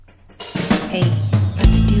Hey,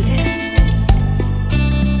 let's do this. Wasn't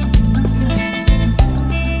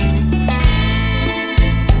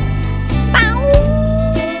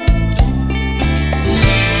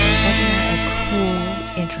that a cool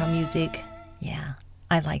intro music? Yeah,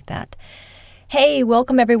 I like that. Hey,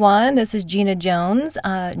 welcome everyone. This is Gina Jones.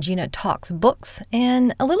 Gina talks books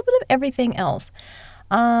and a little bit of everything else.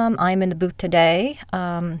 I'm in the booth today,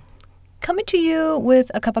 coming to you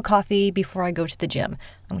with a cup of coffee before I go to the gym.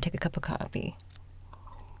 I'm going to take a cup of coffee.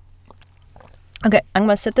 Okay, I'm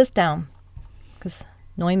going to sit this down because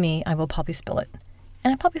knowing me, I will probably spill it.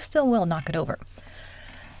 And I probably still will knock it over.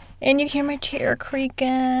 And you hear my chair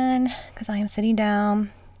creaking because I am sitting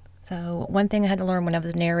down. So one thing I had to learn when I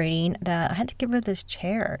was narrating, that I had to get rid of this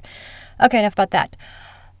chair. Okay, enough about that.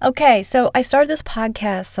 Okay, so I started this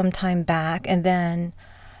podcast some time back, and then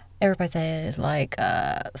everybody says, like,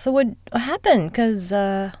 so what happened? Because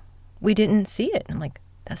we didn't see it. I'm like,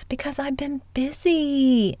 that's because I've been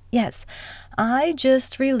busy. Yes, I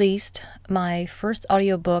just released my first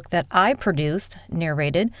audiobook that I produced,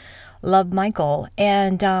 narrated, Love Michael.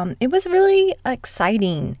 And it was really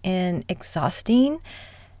exciting and exhausting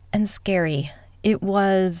and scary. It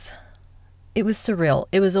was surreal.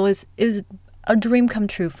 It was a dream come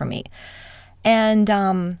true for me. And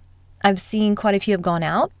I've seen quite a few have gone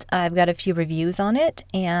out. I've got a few reviews on it,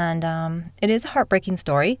 and it is a heartbreaking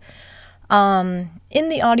story. In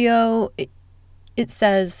the audio, it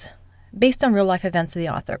says, based on real life events of the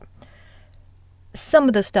author. Some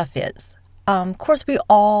of the stuff is. Of course, we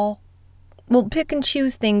all will pick and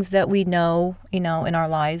choose things that we know, in our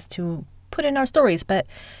lives to put in our stories. But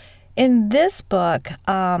in this book,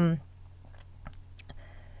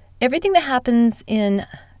 everything that happens in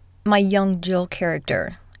my young Jill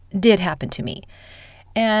character did happen to me.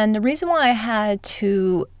 And the reason why I had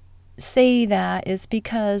to say that is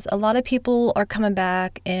because a lot of people are coming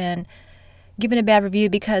back and giving a bad review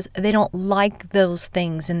because they don't like those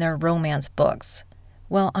things in their romance books.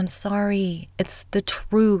 Well, I'm sorry. It's the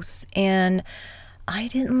truth. And I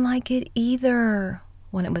didn't like it either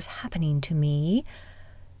when it was happening to me.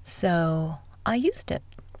 So I used it.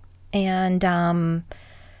 And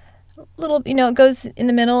it goes in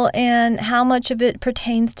the middle, and how much of it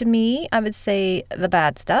pertains to me, I would say the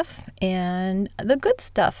bad stuff and the good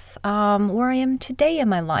stuff, where I am today in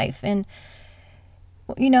my life. And,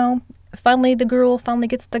 finally the girl finally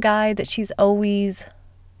gets the guy that she's always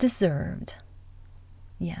deserved.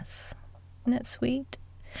 Yes. Isn't that sweet?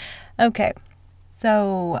 Okay.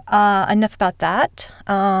 So, enough about that.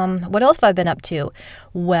 What else have I been up to?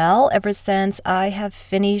 Well, ever since I have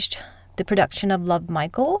finished the production of Love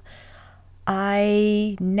Michael,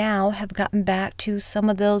 I now have gotten back to some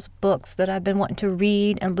of those books that I've been wanting to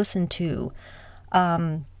read and listen to.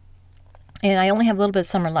 And I only have a little bit of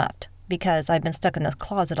summer left because I've been stuck in this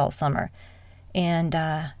closet all summer. And,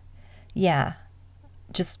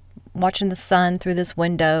 just watching the sun through this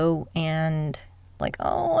window and like,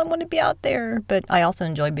 oh, I want to be out there. But I also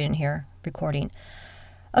enjoy being here recording.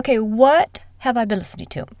 Okay, what have I been listening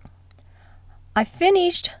to? I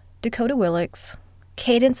finished Dakota Willinks,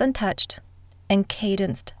 Cadence Untouched, and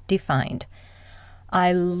Cadence Defined.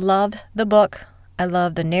 I love the book. I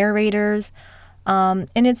love the narrators. And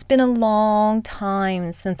it's been a long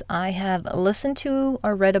time since I have listened to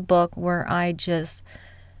or read a book where I just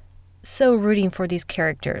so rooting for these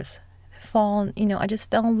characters. I just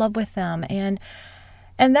fell in love with them. And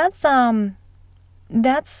that's not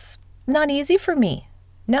easy for me.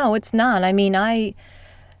 No, it's not. I mean, I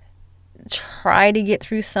try to get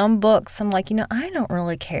through some books. I'm like, I don't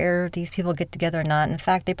really care if these people get together or not. In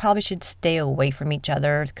fact, they probably should stay away from each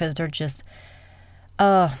other because they're just,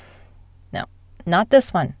 no, not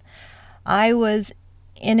this one. I was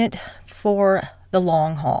in it for the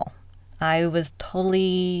long haul. I was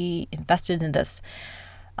totally invested in this.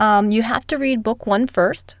 You have to read book 1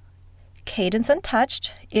 first, Cadence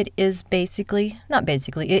Untouched. It is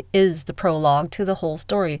it is the prologue to the whole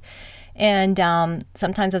story. And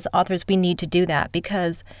sometimes as authors, we need to do that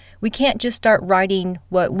because we can't just start writing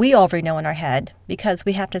what we already know in our head, because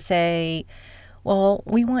we have to say, well,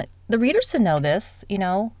 we want the readers to know this,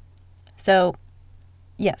 So,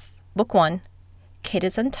 yes, book 1,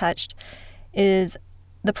 Cadence Untouched, is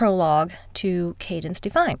the prologue to Cadence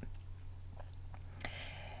Defined.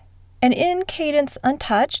 And in Cadence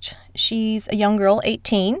Untouched, she's a young girl,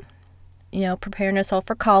 18, preparing herself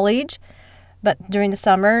for college. But during the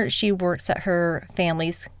summer, she works at her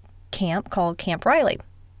family's camp called Camp Riley.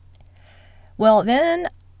 Well, then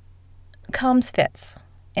comes Fitz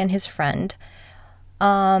and his friend.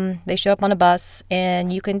 They show up on a bus,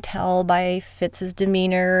 and you can tell by Fitz's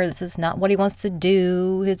demeanor, this is not what he wants to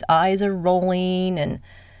do. His eyes are rolling, and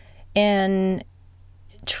And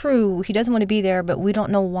true, he doesn't want to be there, but we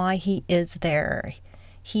don't know why he is there.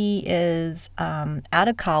 He is out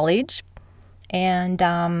of college,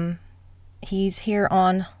 and he's here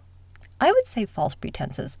on, I would say, false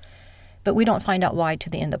pretenses, but we don't find out why to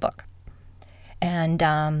the end of the book.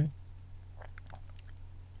 And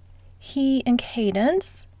he and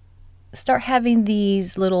Cadence start having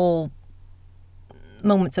these little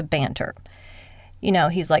moments of banter. You know,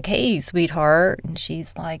 he's like, "Hey, sweetheart," and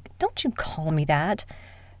she's like, "Don't you call me that."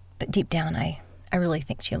 But deep down, I really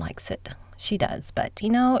think she likes it. She does, but you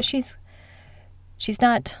know, she's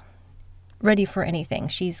not ready for anything.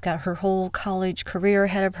 She's got her whole college career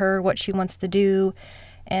ahead of her, what she wants to do,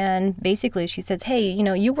 and basically she says, "Hey, you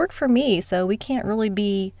know, you work for me, so we can't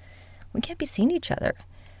be seeing each other."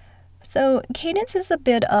 So Cadence is a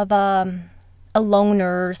bit of a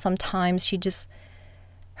loner sometimes.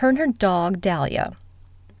 Her and her dog, Dahlia,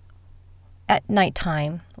 at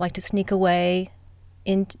nighttime, like to sneak away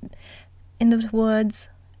in the woods,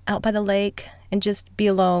 out by the lake, and just be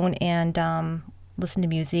alone and listen to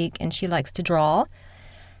music. And she likes to draw.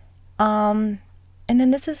 And then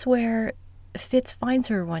this is where Fitz finds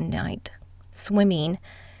her one night, swimming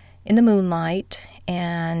in the moonlight,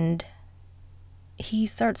 and he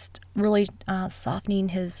starts really softening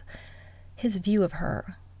his view of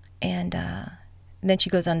her. And then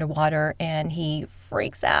she goes underwater, and he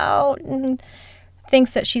freaks out and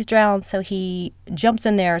thinks that she's drowned. So he jumps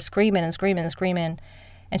in there screaming and screaming and screaming.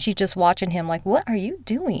 And she's just watching him like, "What are you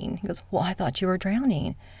doing?" He goes, "Well, I thought you were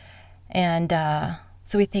drowning." And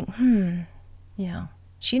so we think, yeah.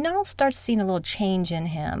 She now starts seeing a little change in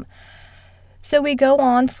him. So we go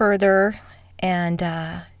on further, and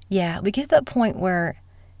we get to that point where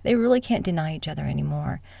they really can't deny each other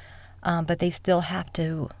anymore. But they still have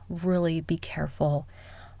to really be careful.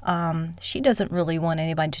 She doesn't really want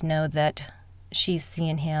anybody to know that she's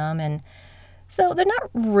seeing him. And so they're not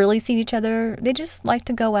really seeing each other. They just like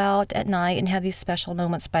to go out at night and have these special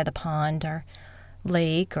moments by the pond or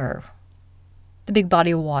lake or the big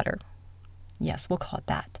body of water. Yes, we'll call it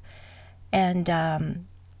that. And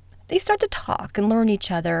they start to talk and learn each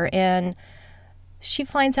other. And she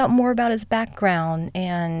finds out more about his background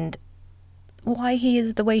and why he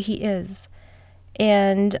is the way he is.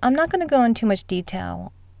 And I'm not going to go into too much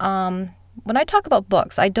detail. When I talk about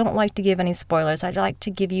books, I don't like to give any spoilers. I like to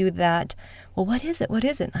give you that, well, what is it? What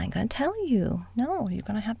is it? And I'm going to tell you. No, you're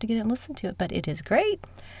going to have to get it and listen to it, but it is great.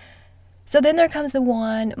 So then there comes the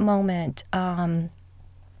one moment.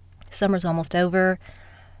 Summer's almost over.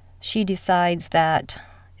 She decides that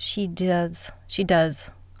she does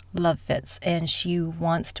love Fitz, and she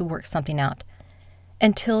wants to work something out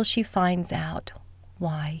until she finds out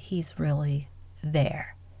why he's really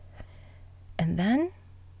there. And then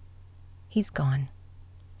he's gone.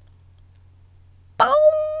 Boom!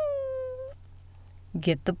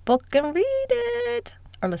 Get the book and read it,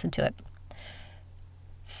 or listen to it.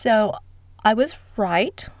 So I was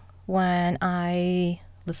right when I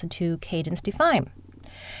listened to Cadence Define.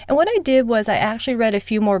 And what I did was I actually read a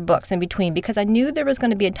few more books in between because I knew there was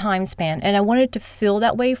going to be a time span, and I wanted it to feel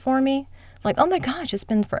that way for me. Like, oh my gosh, it's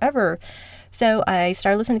been forever. So I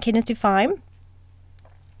started listening to Cadence Define,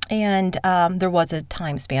 and there was a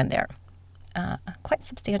time span there, a quite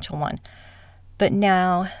substantial one. But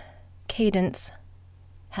now Cadence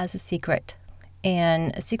has a secret,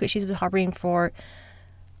 and a secret she's been harboring for,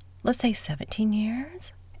 let's say, 17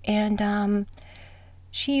 years. And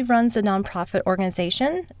she runs a nonprofit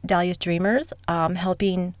organization, Dahlia's Dreamers,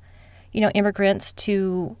 helping, immigrants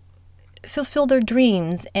to fulfill their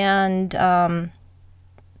dreams. And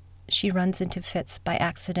she runs into Fitz by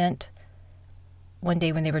accident one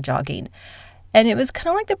day when they were jogging. And it was kind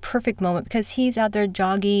of like the perfect moment because he's out there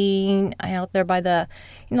jogging, out there by the,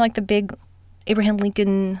 like the big Abraham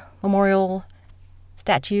Lincoln Memorial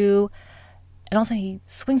statue. And all of a sudden he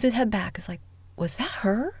swings his head back. It's like, was that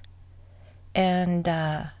her? And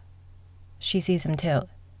she sees him too.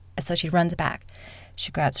 And so she runs back.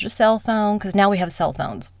 She grabs her cell phone, because now we have cell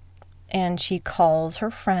phones. And she calls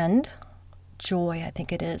her friend, Joy, I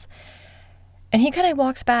think it is. And he kind of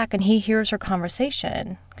walks back and he hears her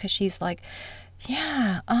conversation, because she's like,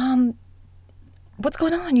 yeah, what's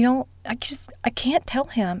going on? I can't tell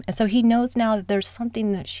him. And so he knows now that there's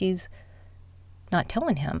something that she's not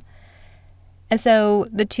telling him. And so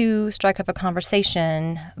the two strike up a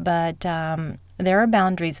conversation, but there are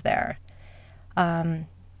boundaries there.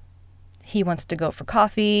 He wants to go for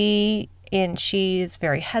coffee, and she's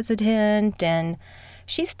very hesitant, and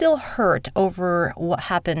she's still hurt over what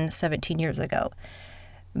happened 17 years ago.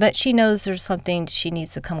 But she knows there's something she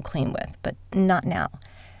needs to come clean with, but not now.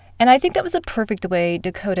 And I think that was a perfect way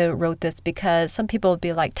Dakota wrote this, because some people would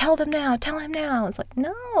be like, tell him now. It's like,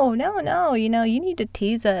 no. You need to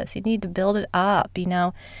tease us. You need to build it up,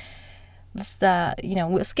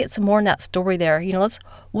 Let's get some more in that story there.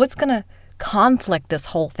 What's going to conflict this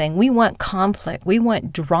whole thing? We want conflict. We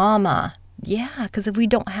want drama. Yeah, because if we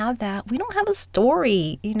don't have that, we don't have a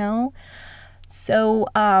story, So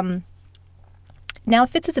now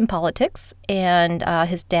Fitz is in politics, and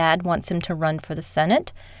his dad wants him to run for the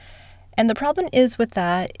Senate. And the problem is with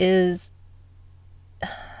that is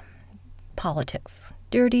politics.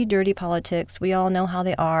 Dirty, dirty politics. We all know how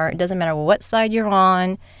they are. It doesn't matter what side you're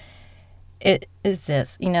on. It is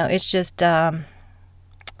this, it's just,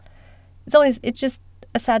 it's just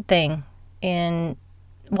a sad thing. And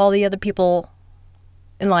while the other people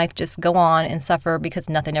in life just go on and suffer because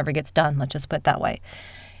nothing ever gets done, let's just put it that way.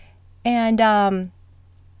 And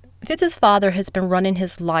Fitz's father has been running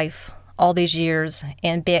his life all these years,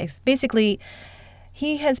 and basically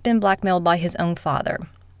he has been blackmailed by his own father,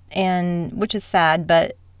 and which is sad,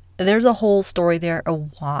 but there's a whole story there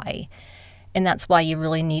of why. And that's why you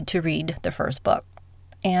really need to read the first book.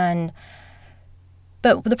 But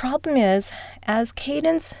the problem is, as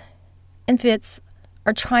Cadence and Fitz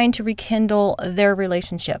are trying to rekindle their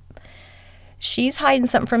relationship, she's hiding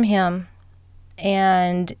something from him,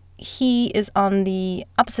 and he is on the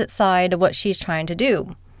opposite side of what she's trying to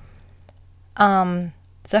do.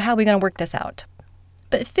 So how are we going to work this out?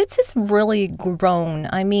 But Fitz has really grown.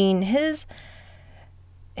 I mean, his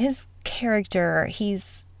character,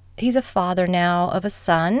 he's a father now of a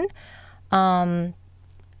son.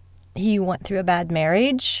 He went through a bad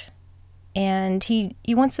marriage, and he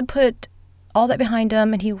wants to put all that behind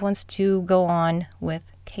him, and he wants to go on with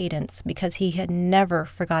Cadence because he had never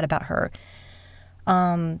forgot about her.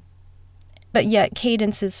 But yet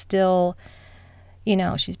Cadence is still,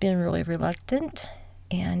 she's been really reluctant,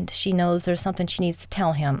 and she knows there's something she needs to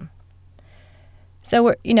tell him. So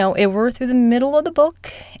we're through the middle of the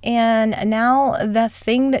book, and now the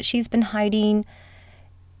thing that she's been hiding,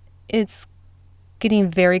 it's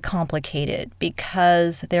getting very complicated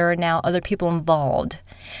because there are now other people involved.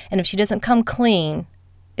 And if she doesn't come clean,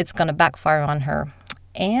 it's going to backfire on her.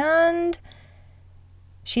 And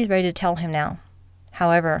she's ready to tell him now.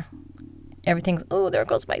 However, everything's, there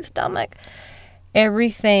goes my stomach.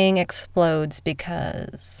 Everything explodes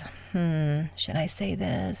because, should I say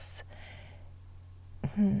this?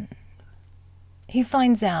 He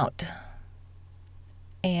finds out,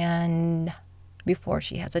 and before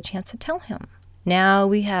she has a chance to tell him. Now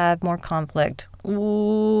we have more conflict.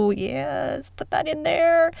 Ooh, yes, put that in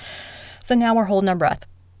there. So now we're holding our breath.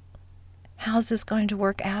 How's this going to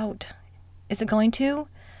work out? Is it going to?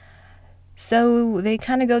 So they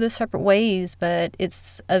kind of go their separate ways, but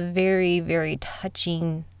it's a very, very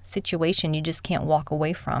touching situation you just can't walk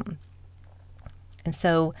away from. And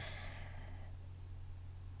so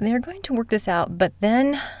they're going to work this out, but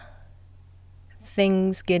then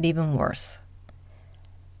things get even worse.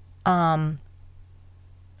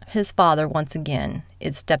 His father, once again,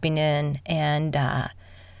 is stepping in and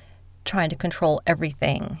trying to control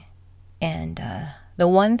everything. And the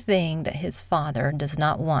one thing that his father does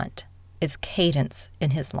not want is Cadence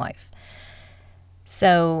in his life.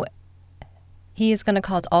 So he is going to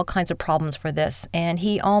cause all kinds of problems for this, and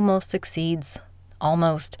he almost succeeds,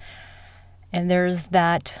 almost. And there's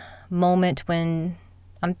that moment when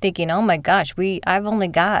I'm thinking, oh my gosh, I've only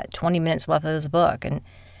got 20 minutes left of this book, and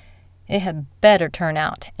it had better turn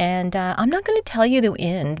out. And I'm not going to tell you the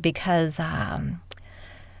end because I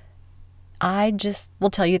just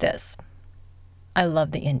will tell you this. I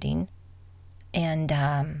love the ending. And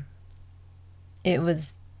it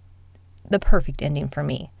was the perfect ending for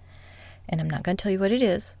me. And I'm not going to tell you what it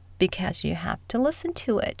is because you have to listen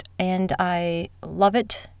to it. And I love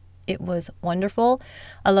it. It was wonderful.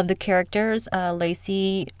 I love the characters.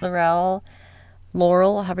 Lacey, Laurel,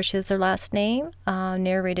 however she says their last name,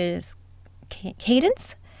 narrated as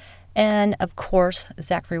Cadence. And of course,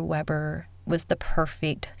 Zachary Weber was the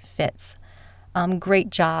perfect Fitz. Great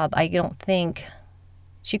job. I don't think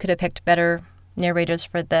she could have picked better narrators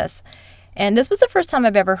for this. And this was the first time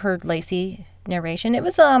I've ever heard Lacey narration. It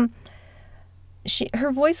was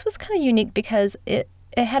her voice was kind of unique because it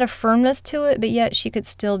had a firmness to it, but yet she could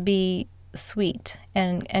still be sweet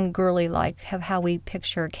and girly, like how we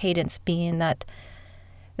picture Cadence being that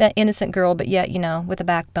innocent girl, but yet, with a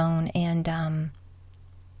backbone. And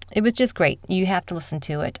it was just great. You have to listen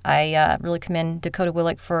to it. I really commend Dakota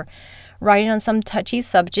Willinks for writing on some touchy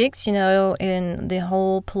subjects, in the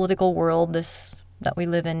whole political world that we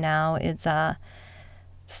live in now. It's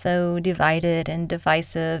so divided and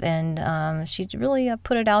divisive, and she really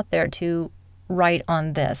put it out there to right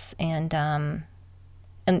on this, and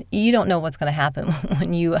you don't know what's going to happen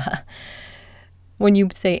when you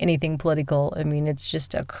say anything political. I mean, it's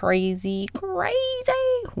just a crazy, crazy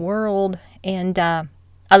world, and I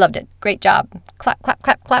loved it. Great job. Clap, clap,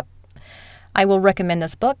 clap, clap. I will recommend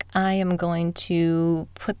this book. I am going to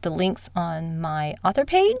put the links on my author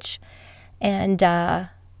page and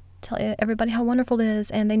tell everybody how wonderful it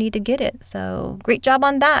is, and they need to get it. So great job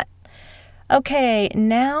on that. Okay,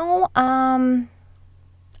 now I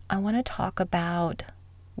want to talk about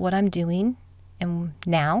what I'm doing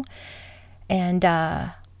now, and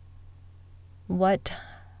let's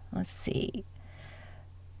see.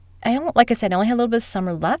 Like I said, I only have a little bit of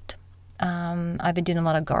summer left. I've been doing a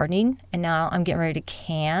lot of gardening, and now I'm getting ready to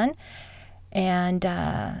can. And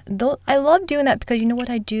I love doing that because you know what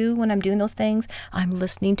I do when I'm doing those things? I'm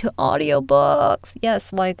listening to audiobooks.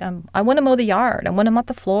 Yes, like I want to mow the yard. I want to mop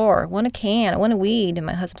the floor. I want to can. I want to weed. And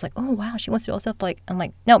my husband's like, oh, wow, she wants to do all stuff. I'm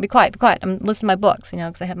like, no, be quiet, be quiet. I'm listening to my books,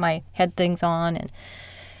 because I have my head things on.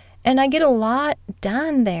 And I get a lot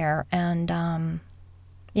done there. And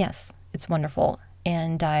yes, it's wonderful.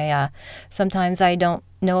 And sometimes I don't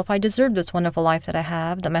know if I deserve this wonderful life that I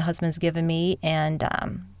have, that my husband's given me. And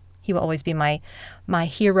he will always be my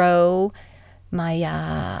hero,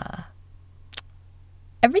 my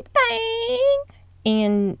everything.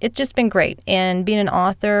 And it's just been great. And being an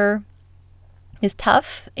author is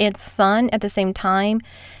tough and fun at the same time.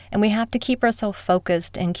 And we have to keep ourselves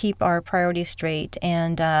focused and keep our priorities straight,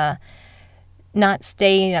 and not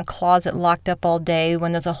stay in a closet locked up all day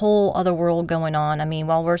when there's a whole other world going on. I mean,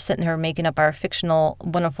 while we're sitting here making up our fictional,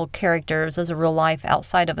 wonderful characters, there's a real life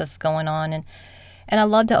outside of us going on. And I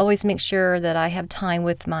love to always make sure that I have time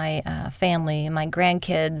with my family and my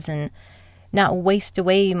grandkids, and not waste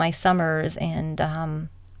away my summers. And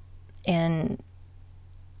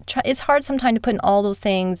it's hard sometimes to put in all those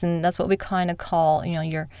things, and that's what we kind of call,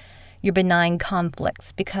 your benign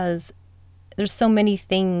conflicts, because there's so many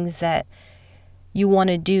things that you want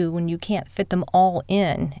to do when you can't fit them all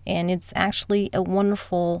in, and it's actually a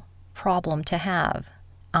wonderful problem to have.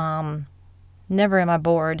 Never am I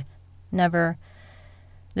bored. Never.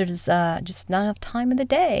 There's just not enough time in the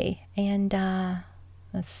day. And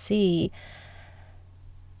let's see.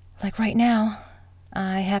 Like right now,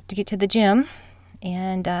 I have to get to the gym,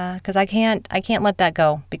 and because I can't let that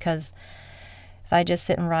go, because if I just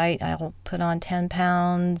sit and write, I'll put on 10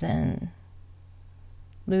 pounds and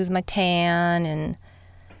lose my tan. And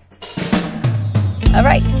all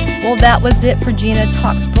right, well, that was it for Gina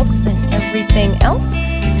Talks Books and Everything Else.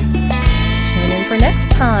 Tune in for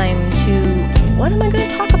next time to what am I going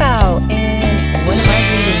to talk about and what am I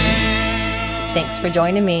reading. Thanks for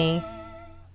joining me.